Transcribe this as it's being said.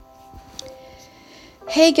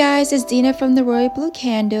Hey guys, it's Dina from the Royal Blue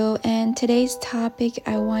Candle, and today's topic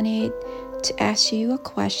I wanted to ask you a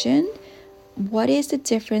question. What is the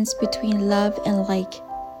difference between love and like?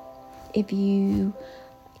 If you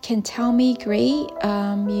can tell me, great.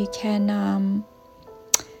 You can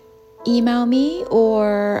email me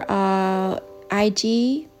or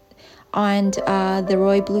IG on the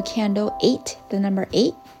Royal Blue Candle 8, the number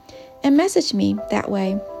 8, and message me that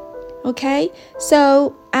way. Okay,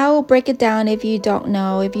 so I'll break it down if you don't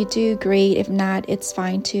know. If you do, great. If not, it's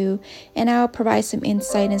fine too. And I'll provide some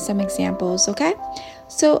insight and some examples, okay?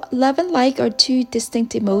 So love and like are two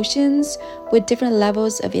distinct emotions with different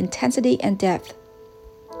levels of intensity and depth.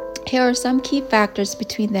 Here are some key factors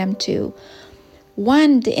between them too.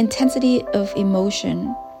 1, the intensity of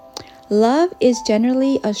emotion. Love is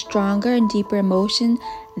generally a stronger and deeper emotion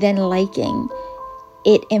than liking.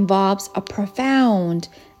 It involves a profound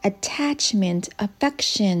attachment,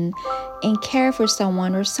 affection, and care for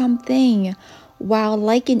someone or something, while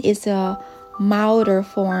liking is a milder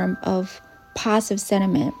form of positive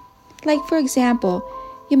sentiment. Like, for example,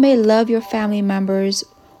 you may love your family members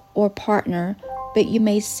or partner, but you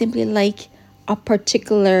may simply like a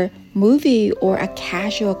particular movie or a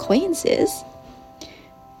casual acquaintances.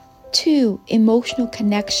 2, emotional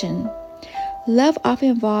connection. Love often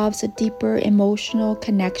involves a deeper emotional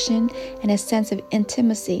connection and a sense of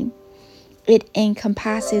intimacy. It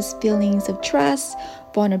encompasses feelings of trust,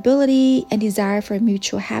 vulnerability, and desire for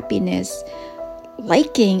mutual happiness.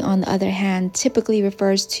 Liking, on the other hand, typically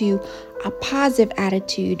refers to a positive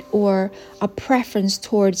attitude or a preference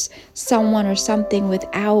towards someone or something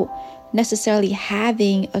without necessarily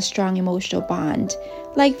having a strong emotional bond.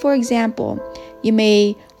 Like, for example, you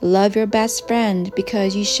may love your best friend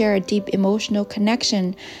because you share a deep emotional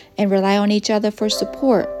connection and rely on each other for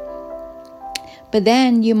support. But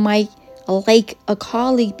then you might like a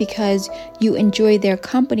colleague because you enjoy their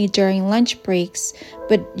company during lunch breaks,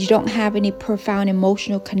 but you don't have any profound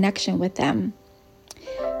emotional connection with them.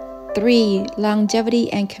 3,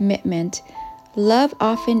 longevity and commitment. Love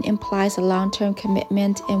often implies a long-term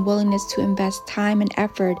commitment and willingness to invest time and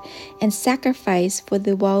effort and sacrifice for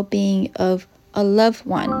the well-being of a loved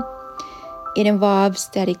one. It involves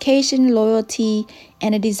dedication, loyalty,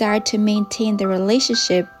 and a desire to maintain the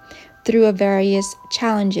relationship through various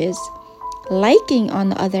challenges. Liking,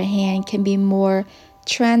 on the other hand, can be more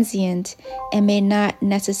transient and may not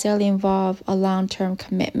necessarily involve a long-term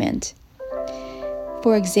commitment.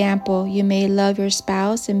 For example, you may love your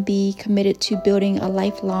spouse and be committed to building a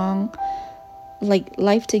lifelong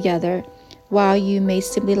life together, while you may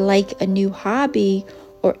simply like a new hobby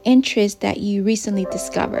or interest that you recently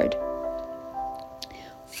discovered.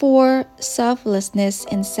 4, selflessness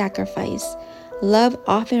and sacrifice. Love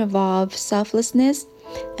often involves selflessness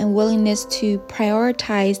and willingness to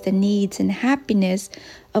prioritize the needs and happiness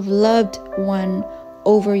of loved one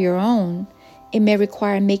over your own. It may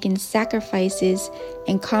require making sacrifices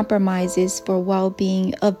and compromises for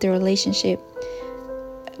well-being of the relationship.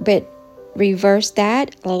 But reverse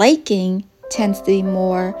that, liking tends to be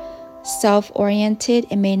more self-oriented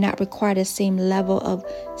and may not require the same level of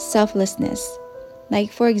selflessness.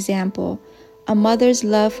 Like, for example, a mother's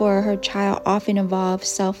love for her child often involves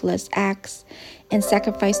selfless acts and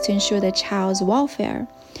sacrifice to ensure the child's welfare.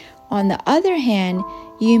 On the other hand,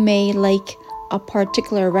 you may like a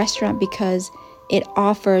particular restaurant because it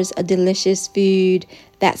offers a delicious food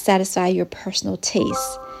that satisfies your personal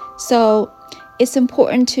taste. So it's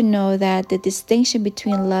important to know that the distinction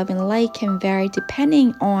between love and like can vary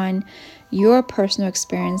depending on your personal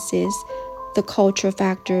experiences, the cultural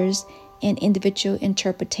factors, and individual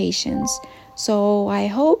interpretations. So I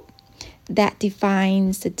hope that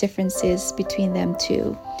defines the differences between them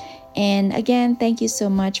too. And again, thank you so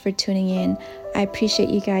much for tuning in. I appreciate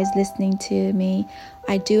you guys listening to me.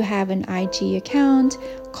 I do have an IG account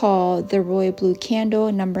called the Royal Blue Candle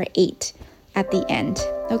number 8 at the end.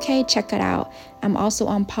 Okay, check it out. I'm also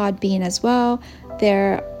on Podbean as well.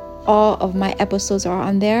 All of my episodes are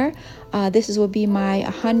on there. This will be my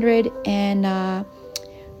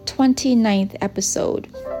 129th episode.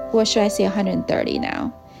 Or should I say 130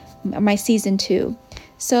 now? My season 2.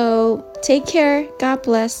 So take care. God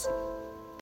bless.